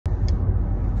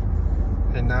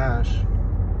Hey Nash,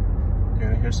 you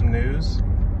wanna hear some news?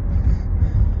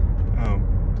 Oh,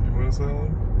 do you want to say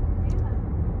one? Yeah.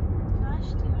 Nash,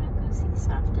 do you want to go see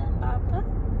Safta and Papa?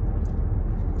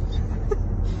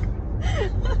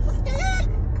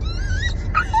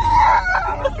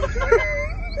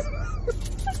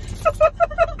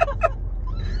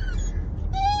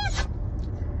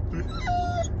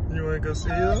 You wanna go see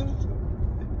them?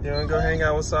 You wanna go hang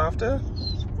out with Safta?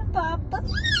 Papa.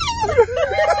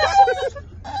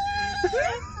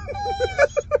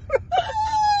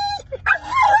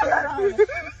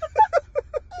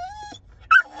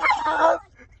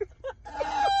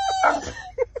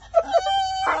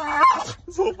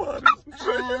 So funny.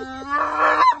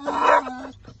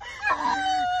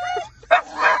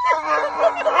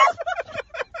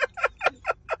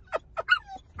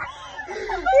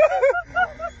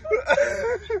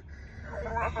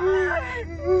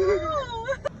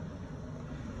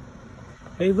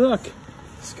 Hey look,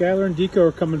 Skylar and Deco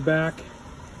are coming back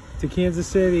to Kansas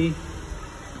City.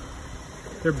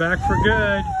 They're back for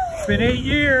good. It's been 8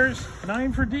 years,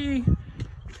 9 for D.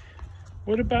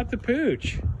 What about the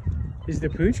pooch? Is the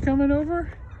pooch coming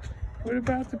over? What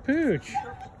about the pooch?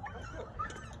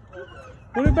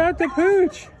 What about the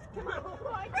pooch?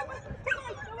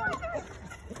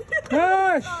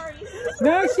 Gosh!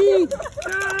 Nashi!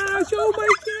 Gosh! Oh my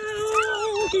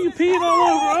God! He's peeing all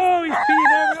over! Oh, he's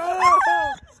peeing over!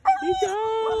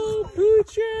 Oh!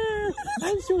 Poocher!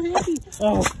 I'm so happy!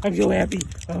 Oh, I'm so happy!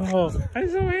 Oh, I'm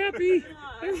so happy!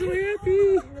 I'm so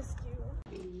happy!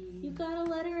 You gotta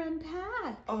let her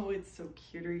unpack. Oh, it's so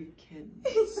cute. Are you kidding?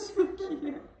 It's so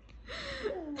cute.